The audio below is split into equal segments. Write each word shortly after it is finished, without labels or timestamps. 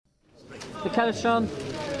The Calistron.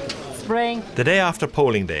 Spring. The day after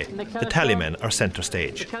polling day, the Tallymen are centre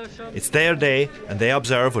stage. It's their day and they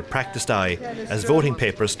observe with practised eye as voting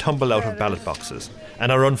papers tumble out of ballot boxes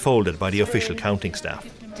and are unfolded by the official counting staff.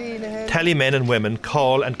 Tallymen and women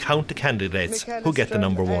call and count the candidates who get the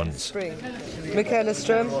number ones.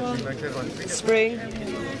 McAllister, Spring,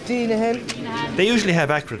 Deenahan. They usually have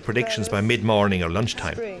accurate predictions by mid-morning or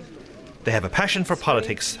lunchtime. They have a passion for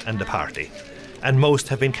politics and the party, and most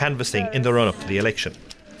have been canvassing in the run-up to the election.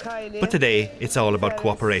 But today it's all about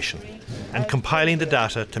cooperation and compiling the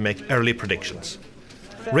data to make early predictions.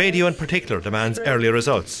 Radio in particular demands early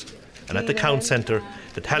results, and at the count centre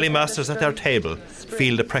the tally masters at their table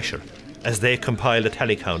feel the pressure as they compile the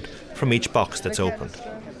tally count from each box that's opened.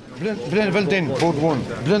 Blenville Den, board 1.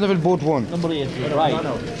 Blenville board 1. Number 8, right.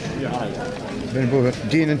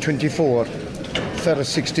 Dean 24. Ferris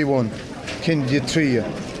 61. Kennedy 3.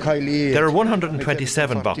 There are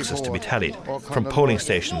 127 boxes to be tallied from polling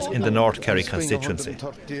stations in the North Kerry constituency.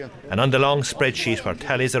 And on the long spreadsheet where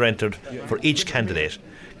tallies are entered for each candidate,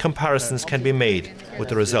 comparisons can be made with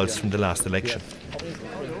the results from the last election.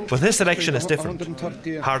 But this election is different,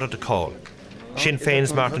 harder to call. Sinn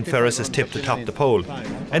Féin's Martin Ferris is tipped atop the poll,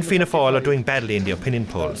 and Fianna Fáil are doing badly in the opinion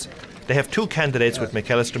polls. They have two candidates with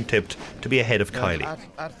McAllister tipped to be ahead of Kiley.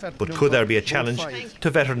 But could there be a challenge to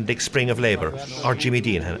veteran Dick Spring of Labour or Jimmy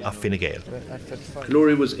Deenahan of Fine Gael?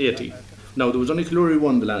 Killoury was 80. Now, there was only Killoury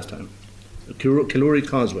 1 the last time. Killoury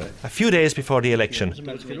Causeway. A few days before the election,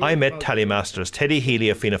 I met Tallymasters Teddy Healy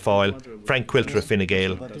of Fianna Fáil, Frank Quilter of Fine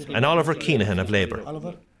Gael and Oliver Keenahan of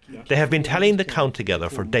Labour. They have been tallying the count together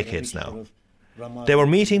for decades now. They were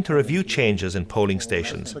meeting to review changes in polling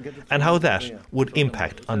stations and how that would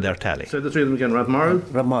impact on their tally. Say the three of them again.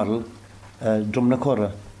 Rabmarl,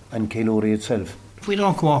 Drumnacurra and Killoury itself. If we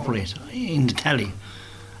don't cooperate in the tally,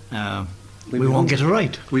 we won't get it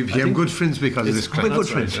right. We became good friends because of this crap. We're good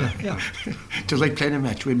friends, yeah. Just like playing a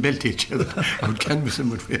match, we belt each other. We'd canvass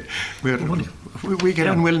them, we get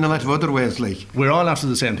on well in a lot of other ways. Like we're all after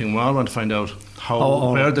the same thing. We all want to find out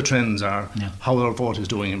where the trends are, how our vote is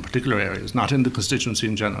doing in particular areas, not in the constituency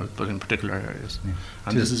in general, but in particular areas. Yeah.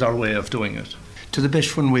 And this is our way of doing it. To the best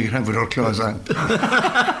fun we can have with our clothes on.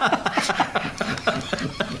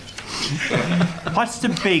 What's the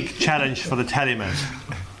big challenge for the Tallymen?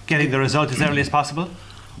 Getting the result as early as possible?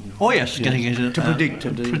 Oh yes, getting it to predict.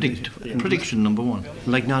 Prediction number one.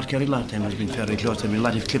 Like North Kerry last time has been very close. I mean, a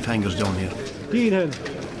lot of cliffhangers down here. Deenahan,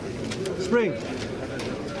 Spring,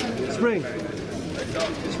 Spring,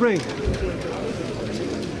 Spring.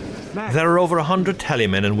 There are over 100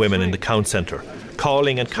 Tallymen and women in the count centre,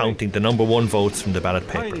 calling and counting the number one votes from the ballot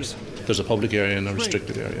papers. There's a public area and a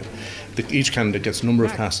restricted area. Each candidate gets a number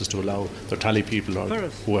of passes to allow their tally people or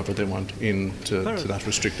whoever they want into that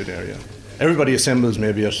restricted area. Everybody assembles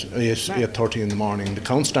maybe at 8:30 in the morning. The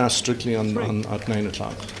count starts strictly at 9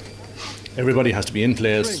 o'clock. Everybody has to be in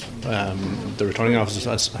place. The returning officer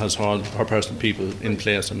has her personal people in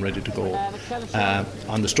place and ready to go.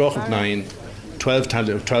 On the stroke of 9,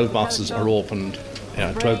 12 boxes are opened,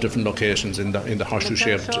 12 different locations in the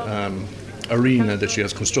horseshoe-shaped arena that she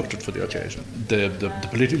has constructed for the occasion. The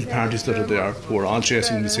political parties that are there, who are all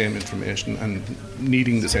chasing the same information and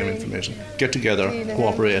needing the same information, get together,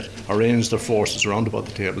 cooperate, arrange their forces around about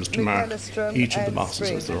the tables to mark each of the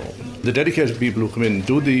boxes as they're open. The dedicated people who come in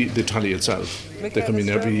do the tally itself. They come in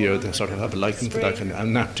every year, they sort of have a liking for that kind of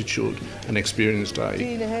an aptitude, an experienced eye,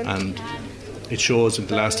 and it shows in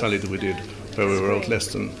the last tally that we did where we were out less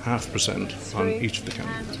than 0.5% on each of the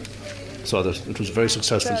candidates. So it was a very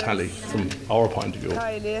successful tally from our point of view.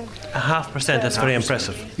 0.5%, that's very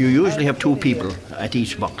impressive. You usually have two people at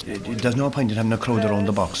each box. There's no point in having a crowd around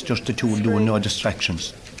the box, just the two doing no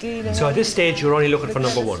distractions. So at this stage you're only looking for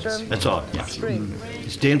number ones? That's all, yeah.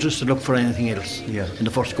 It's dangerous to look for anything else in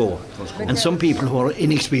the first go. And some people who are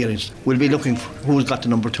inexperienced will be looking for who's got the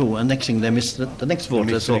number two, and next thing they miss the next vote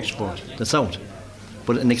that's out.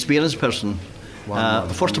 But an experienced person,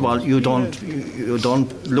 first of all, you don't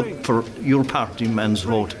look for your party man's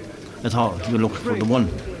vote at all. You look for the one,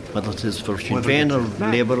 whether it is for Sinn Féin or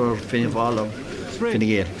Labour or Fianna Fáil or Fine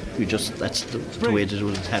Gael. That's the way to do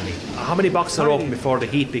the tally. How many boxes are open before the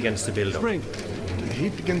heat begins to build up? The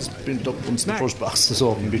heat begins to build up once the first box is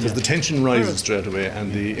open, because the tension rises straight away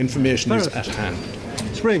and the information is at hand.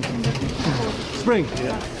 Spring.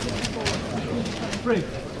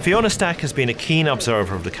 Fiona Stack has been a keen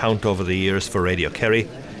observer of the count over the years for Radio Kerry,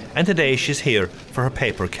 And today she's here for her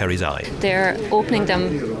paper Kerry's Eye. They're opening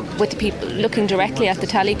them with the people looking directly at the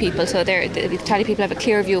tally people, so the tally people have a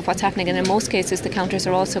clear view of what's happening, and in most cases the counters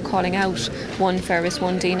are also calling out one Ferris,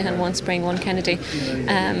 one Deanahan, one Spring, one Kennedy.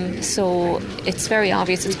 So it's very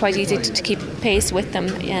obvious, it's quite easy to keep pace with them,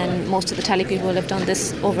 and most of the tally people will have done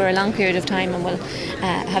this over a long period of time and will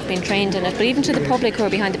have been trained in it. But even to the public who are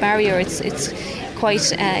behind the barrier, it's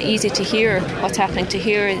quite easy to hear what's happening, to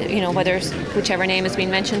hear, whether whichever name has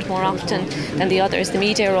been mentioned more often than the others. The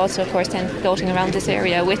media are also, of course, then floating around this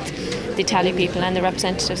area with the tally people and the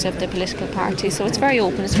representatives of the political parties. So it's very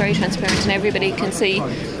open, it's very transparent, and everybody can see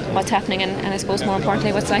what's happening and I suppose more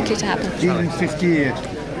importantly what's likely to happen. Deanahan 58,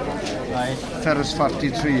 Ferris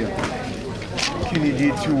 43,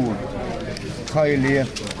 Kennedy 2, Kiley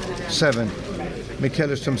 7,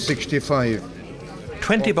 McAllister 65.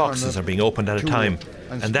 20 boxes are being opened at a time,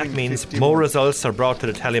 and that means more results are brought to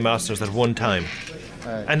the tally masters at one time.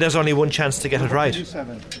 And there's only one chance to get it right.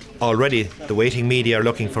 Already the waiting media are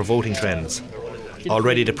looking for voting trends.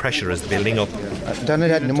 Already the pressure is building up. They're not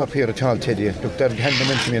adding them up here at all, Teddy. Look, they're handing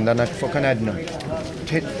them to me and they're not fucking adding them.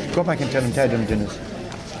 Go back and tell them to add them, Dennis.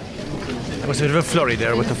 There was a bit of a flurry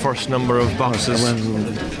there with the first number of boxes.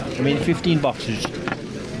 15 boxes.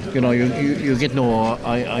 You get no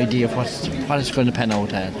idea of what it's going to pan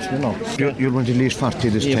out at, You're going to at least 40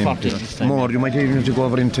 this time. 40 this time. More, you might even have to go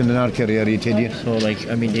over into the North Kerry area, Teddy. So,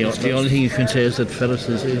 the only thing you can say is that Ferris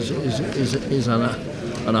is on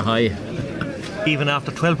a high. Even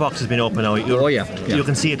after 12 boxes being open now, you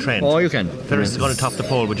can see a trend. Oh, you can. Ferris is going to top the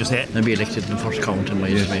poll, would you say? And be elected in the first count, in my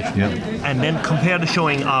estimation. Yeah. And then compare the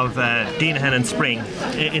showing of Deanahan and Spring,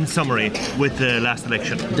 in summary, with the last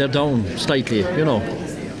election. They're down slightly,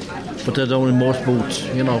 but they're down in most booths,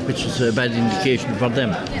 which is a bad indication for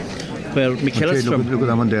them. Where McAllister... Look at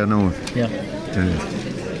that one there now. Yeah.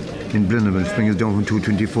 In Blinnerville, Spring is down from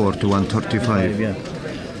 224 to 135. Yeah.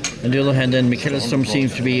 On the other hand, then McAllister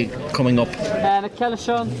seems to be coming up.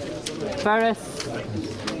 McAllister, Ferris,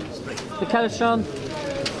 McAllister,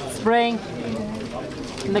 Spring,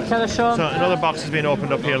 McAllister. So another box has been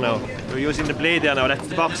opened up here now. We're using the blade there now. That's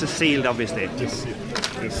the box is sealed, obviously. Yes.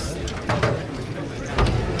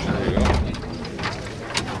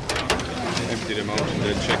 Empty them out and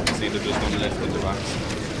then check to see that there's none left in the box.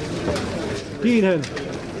 Deanahan,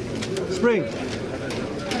 Spring,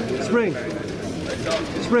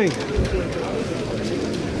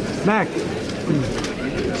 Mac,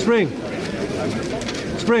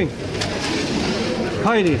 Spring,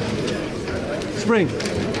 Heidi, Spring,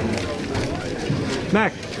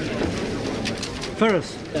 Mac,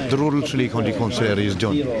 Ferris. The rural Tralee County Council area is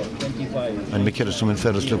done, and McAllister and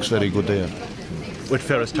Ferris looks very good there. With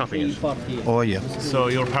Ferris topping it. Oh yeah. So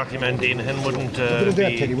your party man Deanahan wouldn't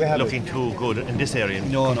be looking too good in this area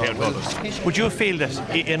compared to others. Would you feel that,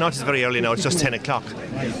 not it's very early now, it's just 10 o'clock,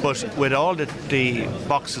 but with all the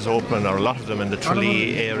boxes open, or a lot of them in the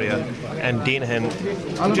Tralee area, and Deanahan,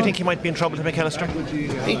 do you think he might be in trouble to McAllister?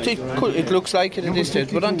 It looks like it at this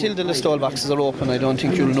stage, but until the Listowel boxes are open, I don't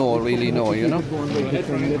think you'll really know.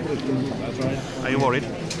 Are you worried?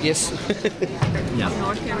 Yes. Yeah.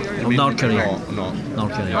 North Kerry. No.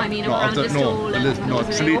 North Kerry. I mean, around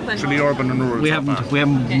Listowel. Tralee urban and rural. We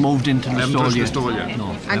haven't moved into Listowel yet.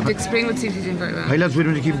 No. And Dick Spring would seem to be doing very well. Hey lads, we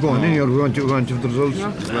don't keep going in here. We want to the results.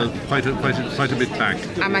 Well, quite a bit back.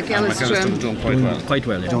 And McAllister's done quite well. Quite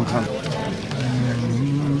well, yeah.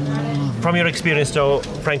 From your experience though,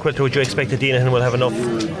 Frank Wilter, would you expect that Deanahan will have enough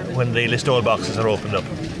when the Listowel boxes are opened up?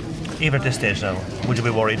 Even at this stage now, would you be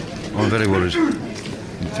worried? I'm very worried.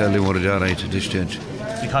 I'm fairly worried, all right, at this stage.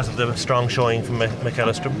 Because of the strong showing from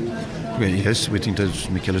McAllister? Well, yes, we think that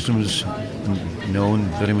McAllister was known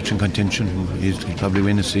very much in contention. He'll probably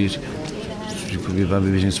win a seat. He could be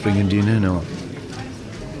probably beating Spring and Deanahan now.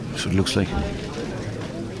 So it looks like.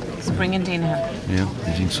 Spring and Deanahan. Yeah,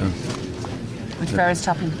 I think so. With Ferris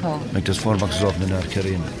topping the poll. Like there's 4 boxes open in North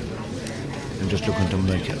Kerry and just look at them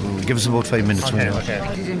like, give us about 5 minutes. Okay.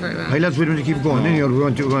 He's doing very well. Hey lads, we don't keep going in here. We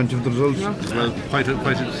want to the results. Well, quite a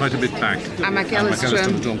bit back. And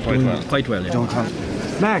McAllister's done quite well. Quite well, yeah. Don't come.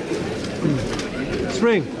 Mac,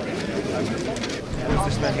 Spring. Who's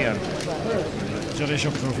this man here? Jerry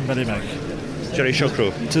Shuckrow from Ballymac. Jerry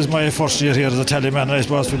Shuckrow. It is my first year here as a Tallymen, and I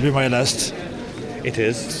suppose it will be my last. It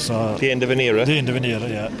is. So the end of an era. The end of an era,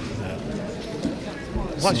 yeah.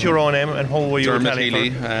 What's your own name and how were you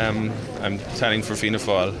tallying for? I'm tallying for Fianna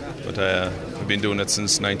Fáil, but I've been doing it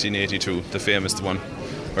since 1982, the famous one,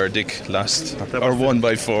 where Dick lost or won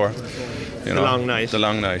by 4. The long night. The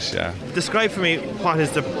long night, yeah. Describe for me what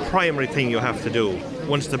is the primary thing you have to do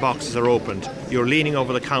once the boxes are opened. You're leaning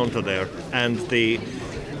over the counter there, and the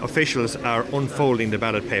officials are unfolding the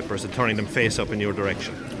ballot papers and turning them face up in your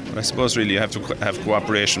direction? I suppose really you have to have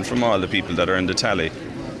cooperation from all the people that are in the tally.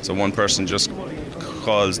 So one person just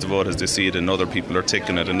calls the vote as they see it and other people are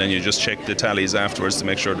ticking it, and then you just check the tallies afterwards to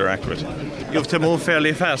make sure they're accurate. You have to move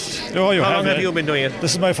fairly fast. Oh, How long have you been doing it?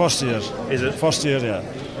 This is my first year. Is it? First year, yeah.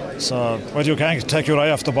 So, but you can't take your eye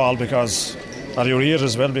off the ball because, or your ear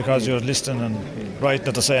as well, because you're listening and writing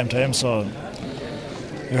at the same time, so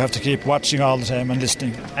you have to keep watching all the time and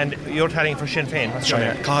listening. And you're tallying for Sinn Féin. What's your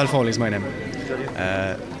name? Cathal Foley is my name.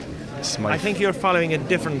 I think you're following a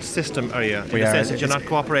different system, are you? In the sense that you're not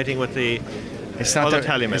cooperating with the other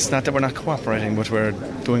tallymen. It's not that we're not cooperating, but we're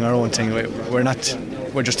doing our own thing.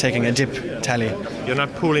 We're just taking a dip tally. You're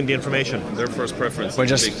not pooling the information. Their first preference. We're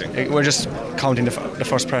just counting the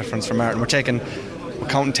first preference for Martin. We're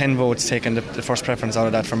counting 10 votes, taking the first preference out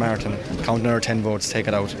of that for Martin. Counting another 10 votes, take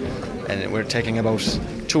it out, and we're taking about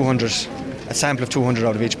 200. A sample of 200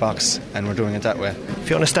 out of each box, and we're doing it that way.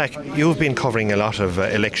 Fiona Stack, you've been covering a lot of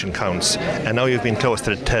election counts, and now you've been close to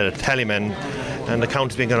the Tallymen, and the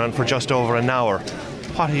count's been going on for just over an hour.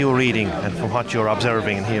 What are you reading and from what you're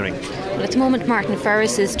observing and hearing? Well, at the moment, Martin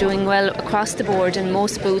Ferris is doing well across the board in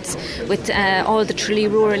most booths, with all the Tralee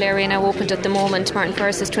rural area now opened at the moment. Martin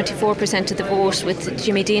Ferris has 24% of the vote, with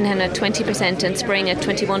Jimmy Deanahan at 20% and Spring at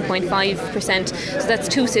 21.5%. So that's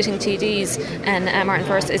two sitting TDs, and Martin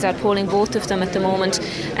Ferris is outpolling both of them at the moment.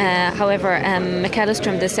 However,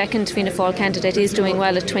 McAllistrom, the second Fianna Fáil candidate, is doing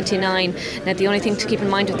well at 29. Now, the only thing to keep in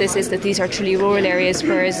mind with this is that these are Tralee rural areas,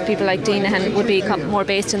 whereas people like Deanahan would be more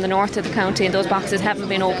based in the north of the county, and those boxes haven't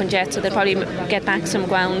been opened yet, so they'll probably get back some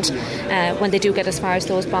ground when they do get as far as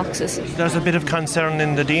those boxes. There's a bit of concern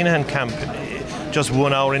in the Deanahan camp. Just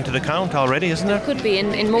 1 hour into the count already, isn't there? Could be.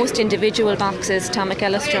 In most individual boxes, Tom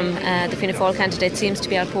McAllistrom, the Fianna Fáil candidate, seems to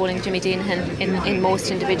be outpolling Jimmy Deanahan in most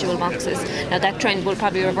individual boxes. Now that trend will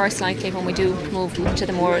probably reverse likely when we do move to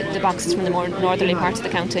the boxes from the more northerly parts of the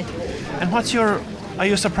county. And are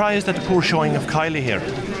you surprised at the poor showing of Kiley here?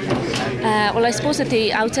 Well, I suppose at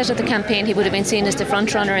the outset of the campaign he would have been seen as the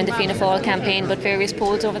front runner in the Fianna Fáil campaign, but various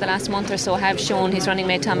polls over the last month or so have shown his running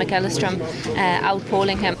mate Tom McAllistrom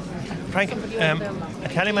outpolling him. Frank, a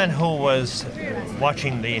Tallyman who was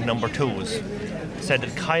watching the number twos said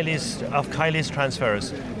that Kiley's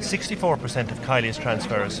transfers, 64% of Kiley's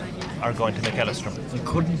transfers are going to McAllistrom. You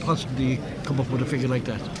couldn't possibly come up with a figure like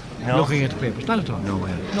that. No. Looking at the papers, not at all. No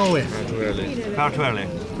way. No way. Far too early.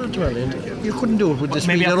 Not too early. You couldn't do it with this.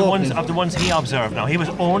 Maybe of the ones he observed now. He was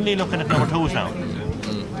only looking at number twos now.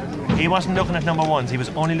 He wasn't looking at number ones, he was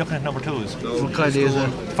only looking at number twos. For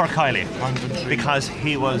Kiley, because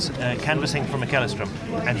he was canvassing for McAllistrom.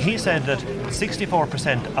 And he said that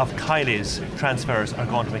 64% of Kiley's transfers are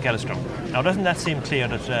going to McAllistrom. Now, doesn't that seem clear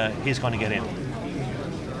that he's going to get in?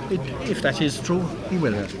 If that is true, he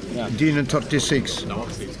will. Yeah. Deanahan 36,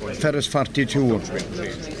 Ferris 42,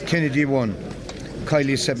 Kennedy 1,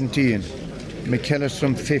 Kiley 17,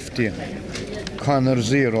 McAllistrom 50, Connor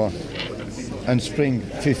 0, and Spring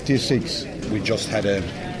 56. We just had a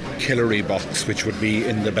Killary box which would be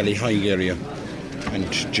in the Ballyhigh area,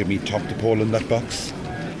 and Jimmy topped the poll in that box.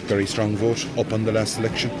 Very strong vote up on the last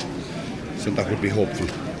election, so that would be hopeful.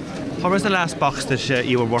 What was the last box that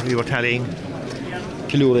you were tallying?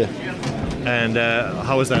 Killary. And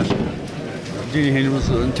how was that? Deanahan was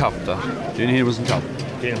on top. Deanahan was on top.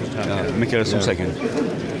 McAllistrom second,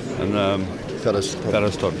 and Ferris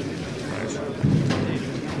third.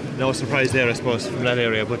 No surprise there, I suppose, from that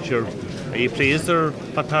area. But are you pleased, or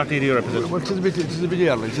what party do you represent? Well, it's a bit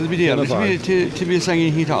early. It's a bit early to be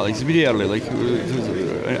saying heat all. It's a bit early, like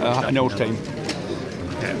an hour's time.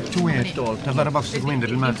 2-8. There's a lot of boxes to go in that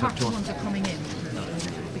will matter too. Ones are coming in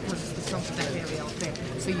because it's the front of that area out there.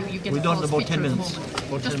 So you get. We've done about 10 minutes.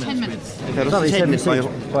 Just 10 minutes. That's 10 minutes by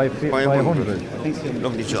 100.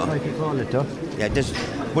 Lovely job. Yeah, this.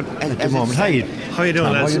 But at the moment, how are you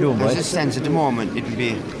doing, lads? As it stands at the moment, it will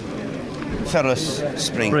be Ferris,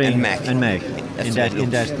 Spring and Mac. That's the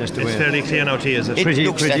way. It's fairly clear now to you, is it? It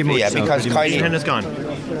looks that way, because Kiley is gone.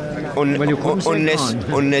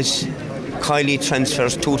 Unless Kiley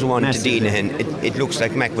transfers 2-1 to Deanahan, it looks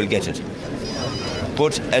like Mac will get it.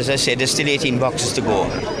 But as I said, there's still 18 boxes to go.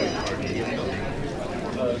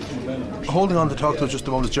 Holding on to talk to us just a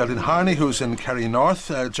moment is Geraldine Harney, who's in Kerry North.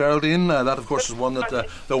 Geraldine, that of course is one that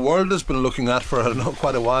the world has been looking at for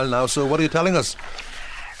quite a while now. So what are you telling us?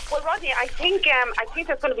 Well, Rodney, I think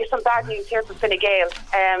there's going to be some bad news here for Fine Gael.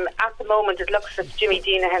 At the moment, it looks as Jimmy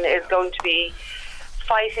Deanahan is going to be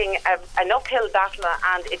fighting an uphill battle,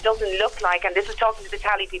 and it doesn't look like, and this is talking to the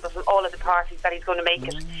tally people from all of the parties, that he's going to make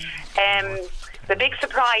it. The big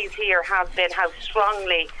surprise here has been how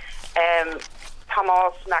strongly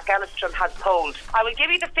Thomas McAllister had polled. I will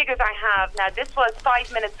give you the figures I have. Now, this was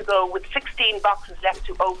 5 minutes ago with 16 boxes left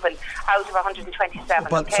to open out of 127.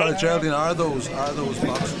 But okay? sorry, Geraldine, are those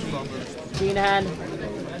boxes from the... Dinahan.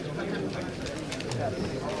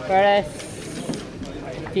 Ferris.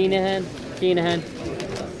 Dinahan.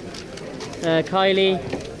 Kylie.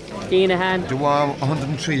 Dinahan. The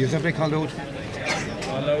 103, is that what they called out?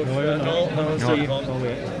 No.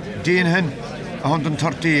 Dinahan,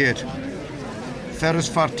 138. Ferris,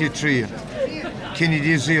 43.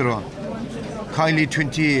 Kennedy, 0. Kylie,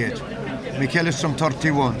 28. McAllister,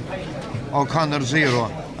 31. O'Connor, 0.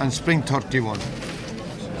 And Spring, 31.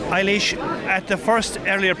 Eilish, at the first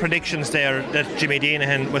earlier predictions there that Jimmy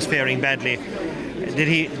Dinahan was faring badly,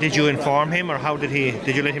 did you inform him, or did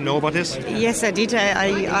you let him know about this? Yes, I did.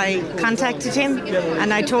 I contacted him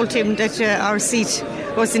and I told him that our seat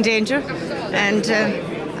was in danger, and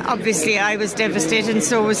obviously I was devastated and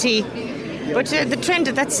so was he. But the trend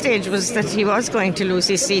at that stage was that he was going to lose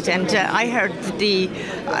his seat, and I heard the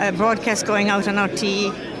broadcast going out on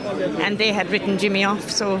RTE, and they had written Jimmy off.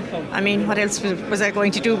 So, I mean, what else was I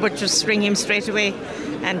going to do but just ring him straight away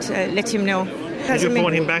and let him know. Did you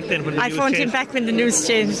phone him back then when the news changed? I phoned him back when the news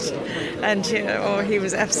changed, and he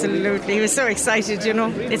was so excited,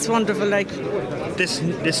 It's wonderful, like.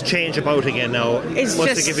 This change about again now must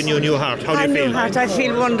have given you a new heart. How do you feel? A new heart, I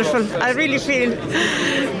feel wonderful. I really feel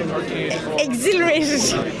exhilarated.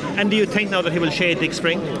 And do you think now that he will shade Dick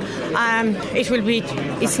Spring?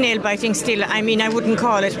 It's nail biting still. I mean, I wouldn't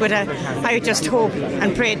call it, but I just hope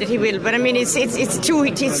and pray that he will. But I mean, it's too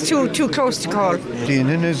close to call.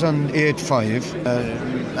 Dinahan is on 8-5.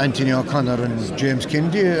 Anthony O'Connor and James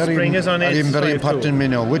Kennedy are even very important me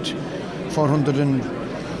now, with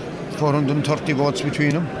 430 votes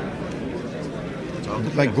between them.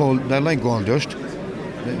 They're like gold dust.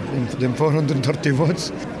 Them 430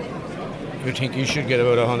 votes. You think you should get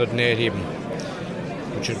about 108 even,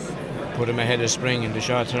 which should put him ahead of Spring in the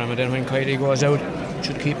short term, and then when Kylie goes out,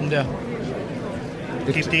 should keep him there.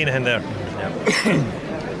 Keep Dinahan there.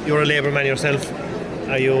 Yeah. You're a Labour man yourself.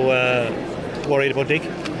 Are you worried about Dick?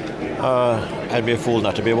 I'd be a fool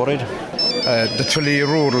not to be worried. The Tralee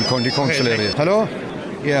Rural County Council area. Hello?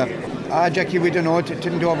 Yeah. Jackie, we don't know. It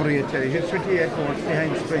didn't overrate. He's 28 votes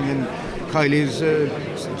behind Spring, and Kylie's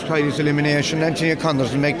elimination. Anthony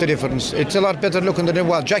O'Connor's will make the difference. It's a lot better looking than it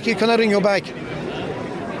was. Jackie, can I ring you back?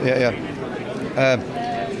 Yeah.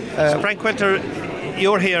 Frank Quilter,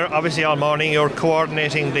 you're here obviously all morning. You're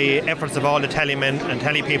coordinating the efforts of all the Tallymen and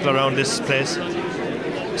Tally people around this place.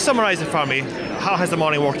 Summarise it for me. How has the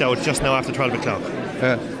morning worked out just now after 12 o'clock?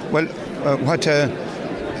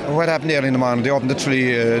 What happened there in the morning? They opened the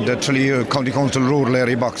Tralee County Council rural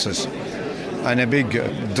area boxes, and a big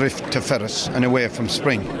drift to Ferris and away from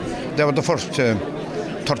Spring. They were the first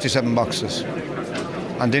 37 boxes,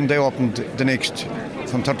 and then they opened the next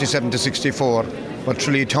from 37 to 64 were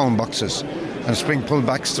Tralee town boxes, and Spring pulled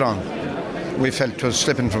back strong. We felt it was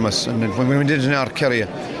slipping from us, and when we did in our carrier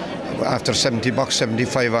after 70 box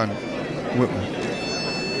 75 on,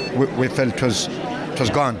 we felt it was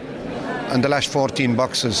gone. And the last 14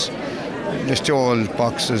 boxes, the Stoll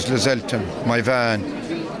boxes, Lizelton, My Van,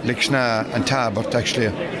 Lichna and Talbot actually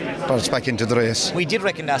brought us back into the race. We did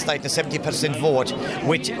reckon last night the 70% vote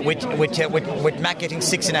with Mac getting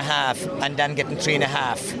 6.5 and Dan getting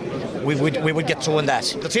 3.5. We would get through on that.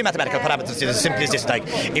 The three mathematical parameters is as simple as this: like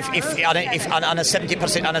if on a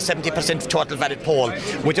 70% total valid poll,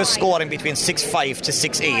 we're just scoring between 6.5 to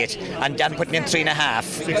 6.8, and Dan putting in 3.5,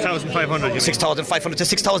 6,500 to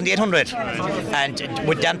 6,800, and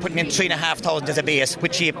with Dan putting in 3,500 as a base,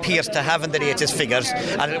 which he appears to have in the latest figures,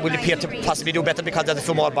 and it will appear to possibly do better because there's a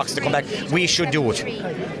few more boxes to come back. We should do it.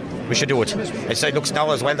 It looks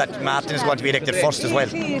now as well that Martin is going to be elected first as well.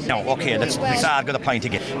 No, okay, that's arguing the point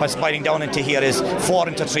again. What's sliding down into here is 4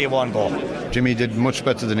 into 3 1 go. Jimmy did much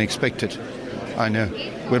better than expected, and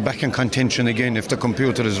we're back in contention again if the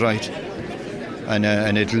computer is right,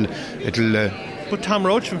 and it'll. But Tom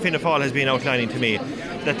Roach from Fianna Fáil has been outlining to me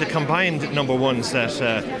that the combined number ones that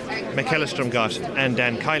McAllister got and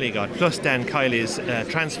Dan Kiley got, plus Dan Kiley's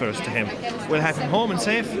transfers to him, will have him home and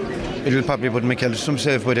safe. It'll probably put McAllister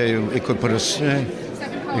safe, but it could put us.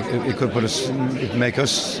 It make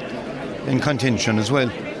us in contention as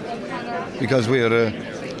well, because we're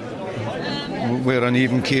on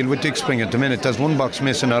even keel with Dick Spring at the minute. There's one box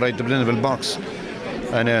missing, all right, the Blineville box,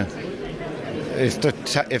 and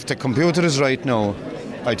if the computer is right now,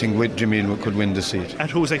 I think Jimmy could win the seat.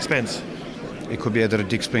 At whose expense? It could be either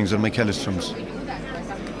Dick Springs or McAllister's.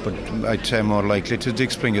 but I'd say more likely to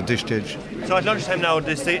Dick Spring at this stage. So at lunchtime now,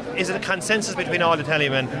 is it a consensus between all the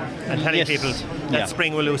Tallymen and Tally people that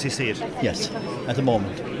Spring will lose his seat? Yes, at the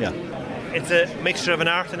moment, yeah. It's a mixture of an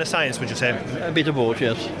art and a science, would you say? A bit of both,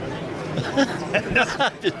 yes.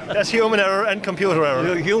 That's human error and computer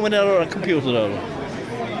error. Human error and computer error.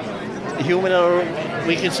 Human error,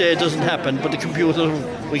 we can say it doesn't happen, but the computer,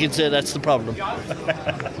 we can say that's the problem.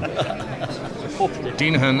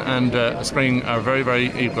 Deenahan and Spring are very, very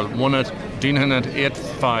equal. Deenahan at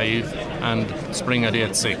 8.5 and Spring at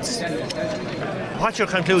 8.6. What's your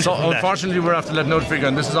conclusion? So unfortunately, we're after letting out a figure,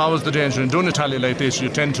 and this is always the danger in doing a tally like this. You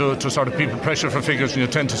tend to sort of people pressure for figures, and you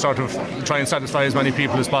tend to sort of try and satisfy as many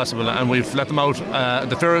people as possible. And we've let them out.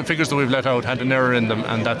 The figures that we've let out had an error in them,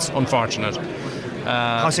 and that's unfortunate.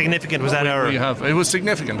 How significant was that error? It was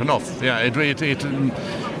significant enough. Yeah, it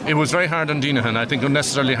was very hard on Deenahan. I think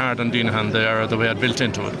unnecessarily hard on Deenahan, the error that we had built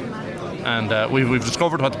into it. And we've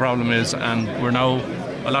discovered what the problem is, and we're now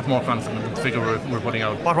a lot more confident in the figure we're putting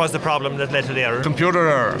out. What was the problem that led to the error? Computer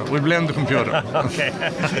error. We blame the computer. Okay.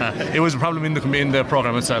 It was a problem in the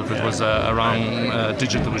program itself. It was a wrong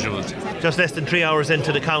digit that was used. Just less than 3 hours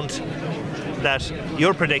into the count, that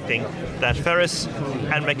you're predicting that Ferris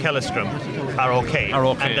and McEllistrum are okay.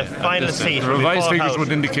 And the final seat. The revised figures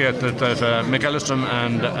would indicate that McEllistrum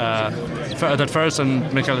and that Ferris and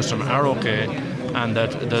McEllistrum are okay, and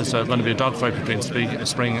that there's going to be a dogfight between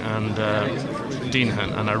Spring and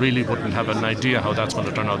Deenahan, and I really wouldn't have an idea how that's going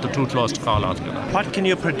to turn out. They're too close to call altogether. What can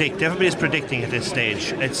you predict? Everybody's predicting at this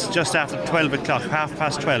stage. It's just after 12 o'clock,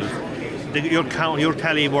 12:30. Your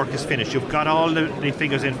tally work is finished. You've got all the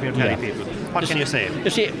figures in from your tally people. What can you say? You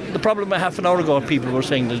see, the problem a half an hour ago, people were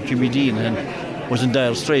saying that Jimmy Deenahan was in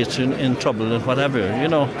dire straits, in trouble and whatever, you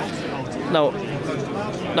know. Now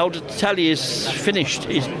the tally is finished.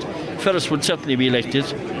 Ferris would certainly be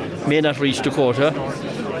elected, may not reach the quota.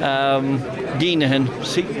 Deenahan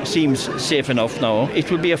seems safe enough now.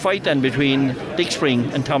 It will be a fight then between Dick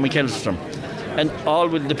Spring and Tommy Kellstrom, and all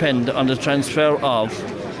will depend on the transfer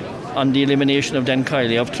on the elimination of Dan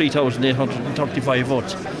Kiley of 3,835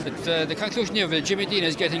 votes. The conclusion here is Jimmy Deenahan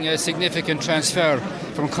is getting a significant transfer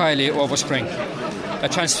from Kiley over Spring. A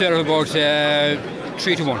transfer of about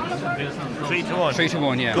 3 to 1. 3 to 1? 3 to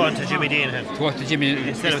 1, yeah. Going to Jimmy Deenahan? Going to Jimmy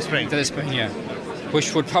instead of Spring? Instead of Spring, yeah.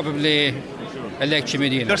 Which would probably elect Jimmy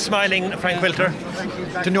Deenahan. You're smiling, Frank Quilter.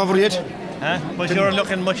 Didn't you over yet? But you're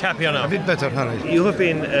looking much happier now. A bit better, Harry. You have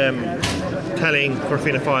been tallying for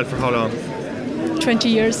Fianna Fáil for how long? 20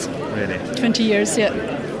 years. Really? 20 years, yeah.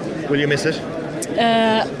 Will you miss it?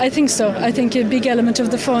 I think so. I think a big element of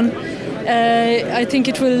the fun. I think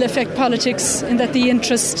it will affect politics in that the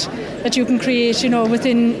interest that you can create, you know,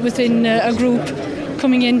 within a group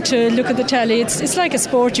coming in to look at the tally. It's like a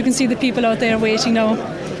sport. You can see the people out there waiting now.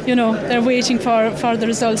 You know, they're waiting for the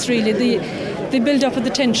results, really. The build-up of the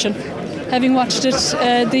tension. Having watched it,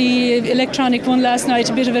 the electronic one last night,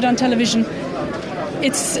 a bit of it on television,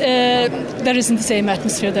 there isn't the same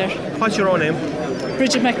atmosphere there. What's your own name?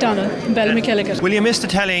 Bridget MacDonald from Ballymcalligan. Will you miss the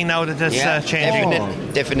tallying now that it's changing?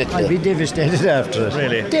 Definitely. I'd be devastated after it.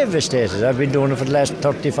 Really? Devastated. I've been doing it for the last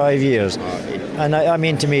 35 years. And I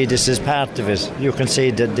mean, to me, this is part of it. You can see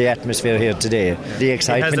the atmosphere here today. The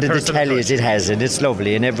excitement of the tallies it has, and it's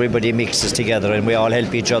lovely, and everybody mixes together, and we all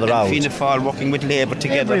help each other out. Fianna Fáil working with Labour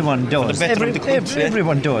together. Everyone does.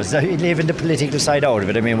 Everyone does. Leaving the political side out of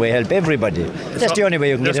it, I mean, we help everybody. That's the only way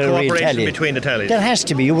you can get a real tally. Between the tallies. There has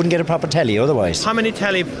to be. You wouldn't get a proper tally otherwise. How many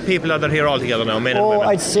tally people are there here altogether now, men and women?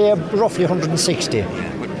 I'd say roughly 160.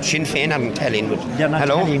 Sinn Féin aren't tallying. They're not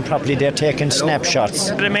tallying properly. They're taking snapshots. Is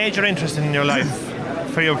it a major interest in your life?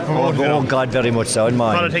 For your promotion? Oh God, very much so in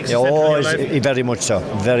mine. Politics is central in your life? Very much so.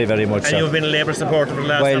 Very, very much so. And you've been a Labour supporter for the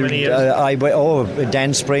last how many years?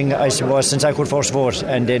 Dan Spring, I suppose, since I could first vote,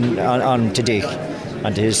 and then on to Dick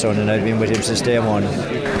and to his son, and I've been with him since day one.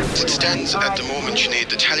 As it stands at the moment, Sinead,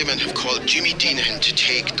 the Tallymen have called Jimmy Deenahan to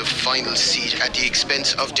take the final seat at the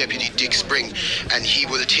expense of Deputy Dick Spring, and he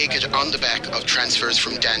will take it on the back of transfers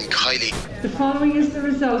from Dan Kiley. The following is the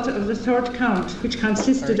result of the third count, which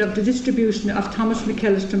consisted of the distribution of Thomas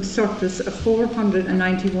McEllistrom's surplus of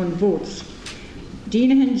 491 votes.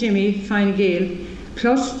 Deenahan Jimmy Fine Gael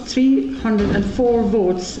plus 304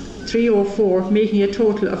 votes, 304, making a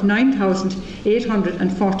total of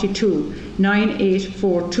 9,842,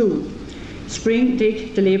 9842. Spring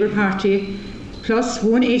Dick, the Labour Party, plus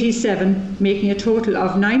 187, making a total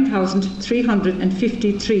of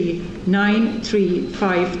 9,353,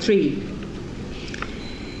 9353.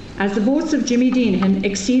 As the votes of Jimmy Deenahan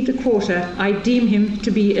exceed the quota, I deem him to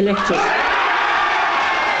be elected.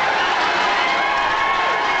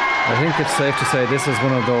 I think it's safe to say this is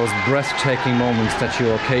one of those breathtaking moments that you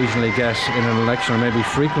occasionally get in an election, or maybe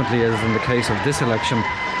frequently, as in the case of this election.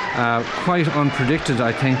 Quite unpredicted,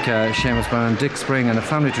 I think, Seamus Brown, Dick Spring, and a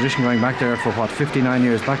family tradition going back there for, 59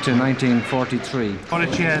 years, back to 1943.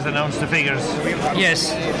 Politici has announced the figures.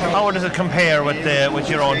 Yes. How does it compare with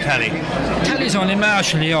your own tally? Tally's only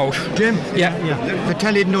marginally out. Jim? Yeah. The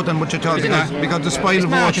tally nothing what you're talking about, because the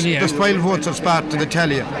spoiled votes are sparked to the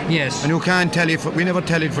tally. Yes. And you can't tally we never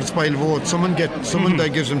tallied for spoiled votes. Someone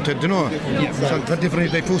that gives them to, So for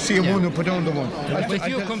different, if you see one, you put down the one. If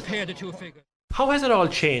you compare the two figures. How has it all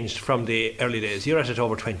changed from the early days? You're at it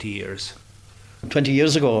over 20 years. 20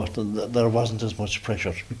 years ago, there wasn't as much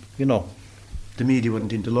pressure, The media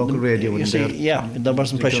wasn't into local radio. There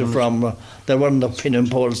wasn't pressure from, there weren't opinion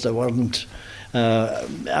polls, there weren't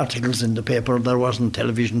articles in the paper, there wasn't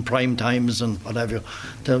television prime times and whatever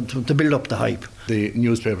to build up the hype. The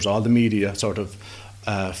newspapers, all the media sort of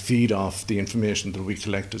feed off the information that we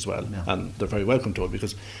collect as well, and they're very welcome to it,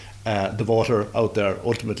 because the voter out there,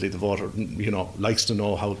 ultimately the voter, likes to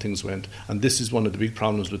know how things went. And this is one of the big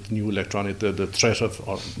problems with the new electronic, the threat of,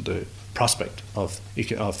 or the prospect of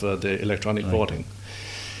the electronic voting,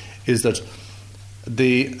 is that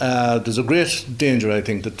there's a great danger, I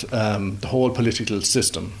think, that the whole political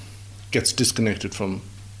system gets disconnected from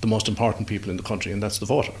the most important people in the country, and that's the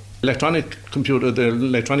voter. The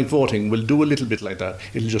electronic voting will do a little bit like that.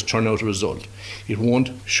 It'll just turn out a result. It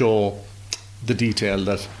won't show the detail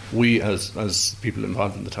that we, as people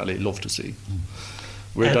involved in the tally, love to see.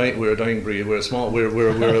 We're a dying breed. We're a small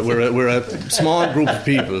group of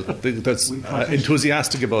people that's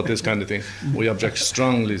enthusiastic about this kind of thing. We object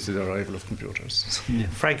strongly to the arrival of computers.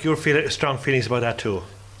 Frank, you feel strong feelings about that too.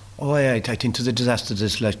 Oh, yeah, I think it's a disaster,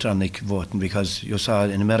 this electronic voting, because you saw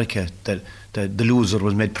in America that the loser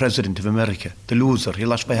was made president of America. The loser, he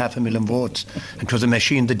lost by 500,000 votes, and it was a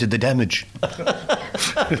machine that did the damage.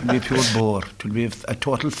 It will be a pure bore. It will be a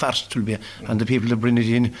total farce. And the people that bring it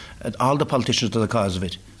in, all the politicians are the cause of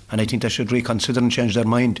it. And I think they should reconsider and change their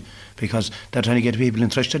mind, because they're trying to get people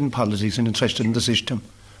interested in politics and interested in the system.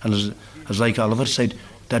 And as like Oliver said,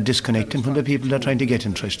 they're disconnecting from the people they're trying to get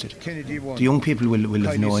interested. The young people will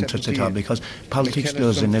have no interest at all, because politics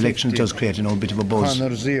does, and elections does create a bit of a buzz.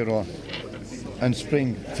 Connor 0 and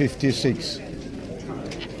Spring 56.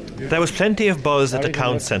 There was plenty of buzz at the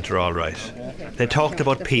count centre, all right. They talked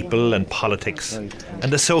about people and politics and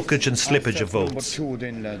the soakage and slippage of votes.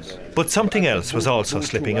 But something else was also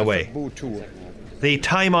slipping away. The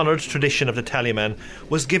time-honoured tradition of the Tallymen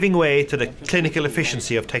was giving way to the clinical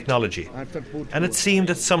efficiency of technology, and it seemed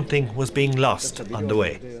that something was being lost on the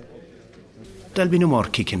way. There'll be no more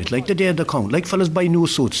kicking it, like the day of the count, like fellas buy new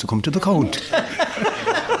suits to come to the count.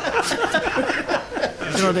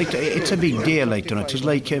 It's a big deal, it's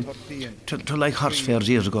like to like horse fairs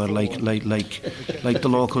years ago, like the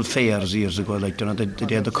local fairs years ago, the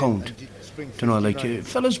day of the count.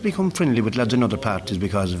 Fellas become friendly with lads in other parties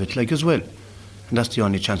because of it, as well. And that's the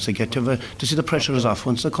only chance they get to see the pressure is off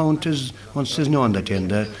once the count is known that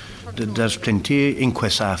end. There's plenty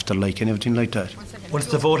inquests after, and everything like that. Once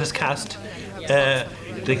the vote is cast,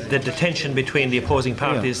 the tension between the opposing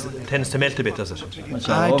parties tends to melt a bit, does it? It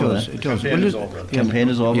does. The campaign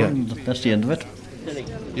is over, and that's the end of it.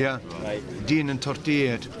 Yeah. Dean and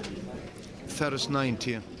 38, Ferris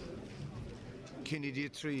 90, Kennedy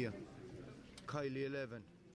 3, Kylie 11.